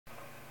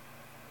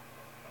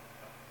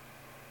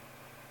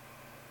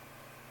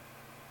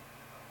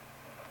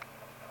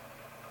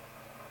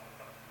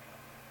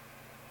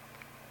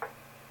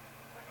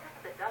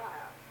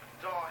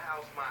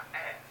house my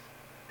ass.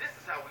 This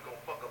is how we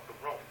gonna fuck up the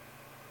Ronin.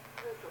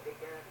 This'll be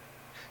good.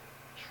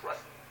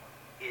 Trust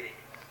me, it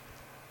is.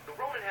 The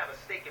Ronin have a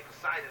stake in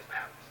Poseidon's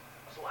palace,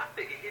 so I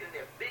figure hitting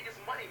their biggest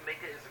money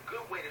maker is a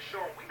good way to show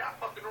them we not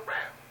fucking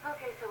around.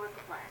 Okay, so what's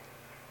the plan?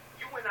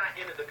 You and I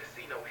entered the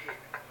casino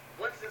hidden.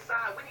 Once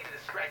inside, we need to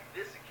distract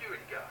this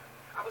security guard.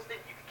 I was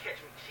thinking you could catch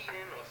me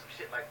cheating or some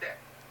shit like that.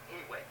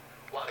 Anyway,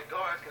 while the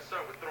guard's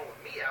concerned with throwing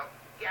me out,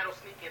 Gatto'll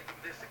sneak in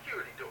through this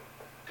security door.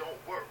 Don't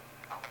worry,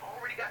 I've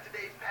already got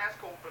today's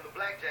passcode from the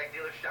blackjack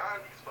dealer Sean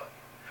these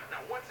fucking.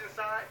 Now once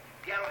inside,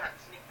 Gatto'll have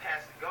to sneak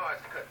past the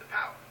guards to cut the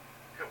power.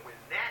 And when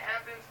that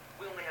happens,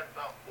 we only have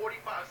about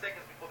 45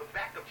 seconds before the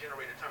backup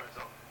generator turns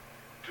on.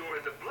 During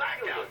the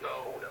blackout,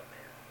 though... Hold up,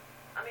 man.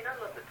 I mean, I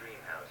love the dream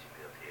house you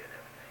built here and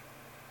everything.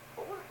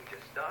 But what if we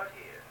just start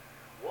here,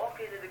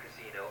 walk into the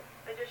casino,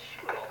 and just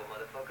shoot all the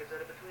motherfuckers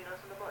that are between us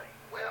and the money?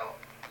 Well,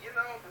 you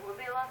know... It would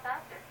be a lot